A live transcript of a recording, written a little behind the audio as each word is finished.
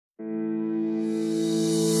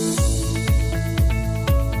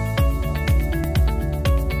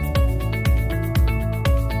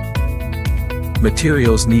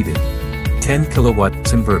Materials needed: 10 kW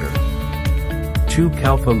inverter, 2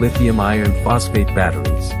 Calpha lithium iron phosphate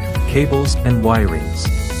batteries, cables and wirings.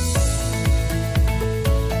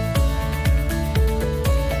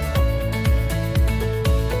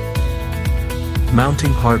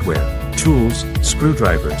 Mounting hardware, tools,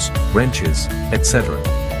 screwdrivers, wrenches, etc.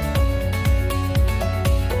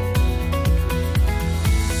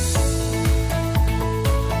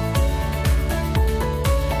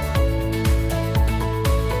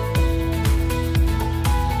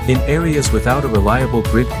 In areas without a reliable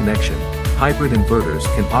grid connection, hybrid inverters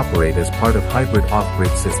can operate as part of hybrid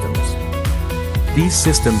off-grid systems. These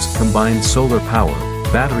systems combine solar power,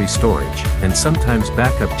 battery storage, and sometimes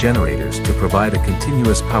backup generators to provide a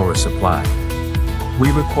continuous power supply.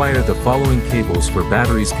 We require the following cables for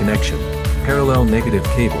batteries connection: parallel negative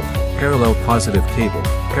cable, parallel positive cable,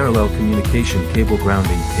 parallel communication cable,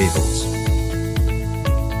 grounding cables.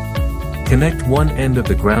 Connect one end of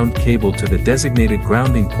the ground cable to the designated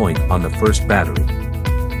grounding point on the first battery.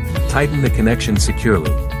 Tighten the connection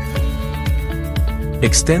securely.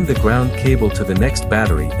 Extend the ground cable to the next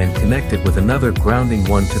battery and connect it with another grounding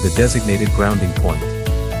one to the designated grounding point.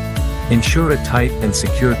 Ensure a tight and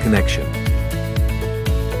secure connection.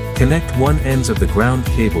 Connect one ends of the ground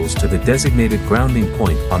cables to the designated grounding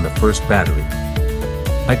point on the first battery.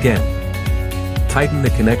 Again, tighten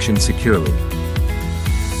the connection securely.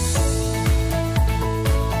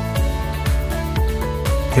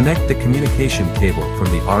 Connect the communication cable from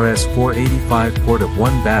the RS-485 port of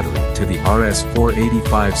one battery to the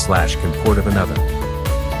RS-485/COM port of another.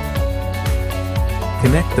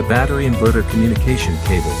 Connect the battery inverter communication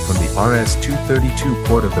cable from the RS-232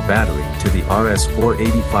 port of the battery to the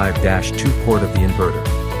RS-485-2 port of the inverter.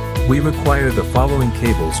 We require the following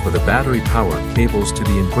cables for the battery power cables to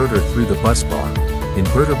the inverter through the bus bar: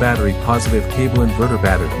 inverter battery positive cable, inverter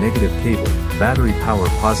battery negative cable, battery power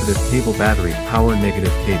positive cable, battery power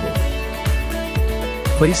negative cable.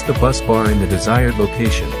 Place the bus bar in the desired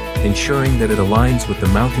location, ensuring that it aligns with the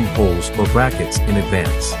mounting holes or brackets in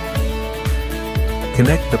advance.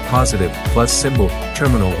 Connect the positive plus symbol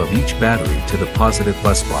terminal of each battery to the positive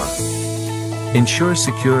bus bar. Ensure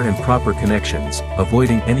secure and proper connections,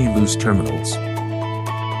 avoiding any loose terminals.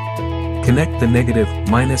 Connect the negative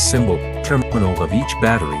minus symbol terminal of each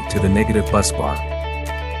battery to the negative bus bar.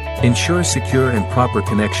 Ensure secure and proper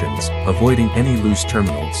connections, avoiding any loose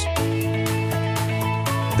terminals.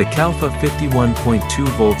 The Calpha 51.2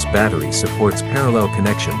 volts battery supports parallel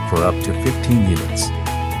connection for up to 15 units.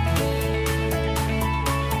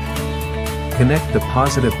 Connect the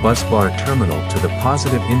positive bus bar terminal to the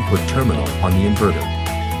positive input terminal on the inverter.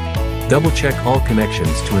 Double-check all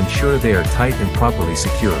connections to ensure they are tight and properly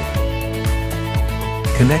secured.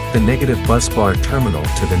 Connect the negative bus bar terminal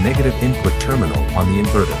to the negative input terminal on the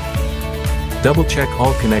inverter. Double-check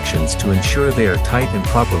all connections to ensure they are tight and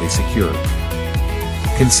properly secured.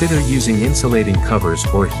 Consider using insulating covers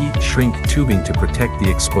or heat shrink tubing to protect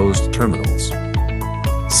the exposed terminals.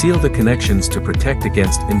 Seal the connections to protect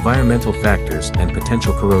against environmental factors and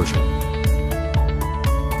potential corrosion.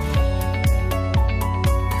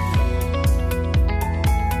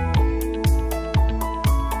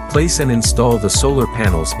 Place and install the solar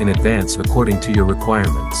panels in advance according to your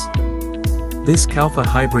requirements. This Calpha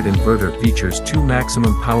hybrid inverter features 2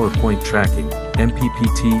 maximum power point tracking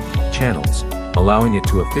 (MPPT) channels, allowing it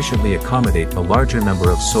to efficiently accommodate a larger number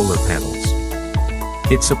of solar panels.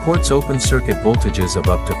 It supports open circuit voltages of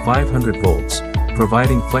up to 500 volts,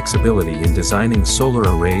 providing flexibility in designing solar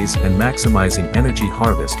arrays and maximizing energy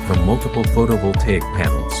harvest from multiple photovoltaic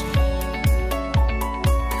panels.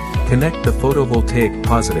 Connect the photovoltaic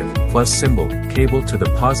positive plus symbol cable to the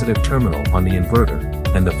positive terminal on the inverter,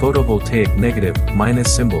 and the photovoltaic negative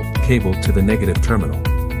minus symbol cable to the negative terminal.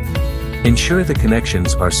 Ensure the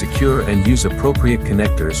connections are secure and use appropriate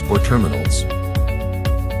connectors or terminals.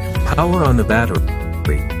 Power on the battery,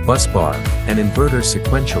 bus bar, and inverter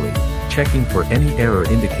sequentially, checking for any error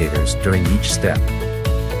indicators during each step.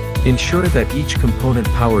 Ensure that each component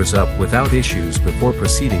powers up without issues before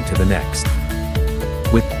proceeding to the next.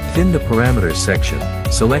 Within the parameters section,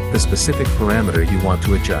 select the specific parameter you want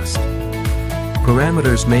to adjust.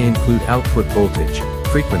 Parameters may include output voltage,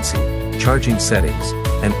 frequency, charging settings,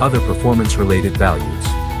 and other performance-related values.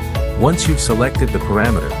 Once you've selected the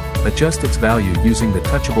parameter, adjust its value using the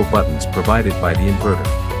touchable buttons provided by the inverter.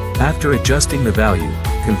 After adjusting the value,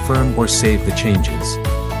 confirm or save the changes.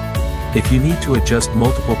 If you need to adjust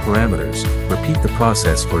multiple parameters, repeat the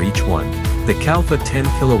process for each one. The Calpha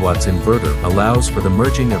 10kW inverter allows for the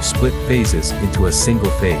merging of split phases into a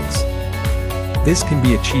single phase. This can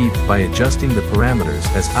be achieved by adjusting the parameters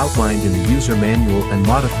as outlined in the user manual and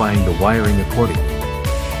modifying the wiring accordingly.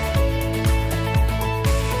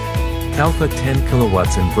 Calpha 10kW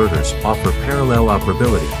inverters offer parallel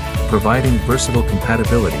operability, providing versatile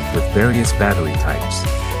compatibility with various battery types.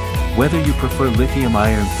 Whether you prefer lithium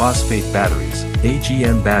iron phosphate batteries,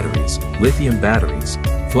 AGM batteries, lithium batteries,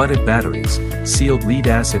 flooded batteries, sealed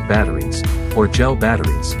lead-acid batteries, or gel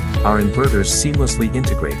batteries, our inverters seamlessly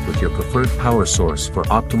integrate with your preferred power source for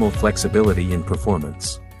optimal flexibility in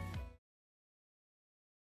performance.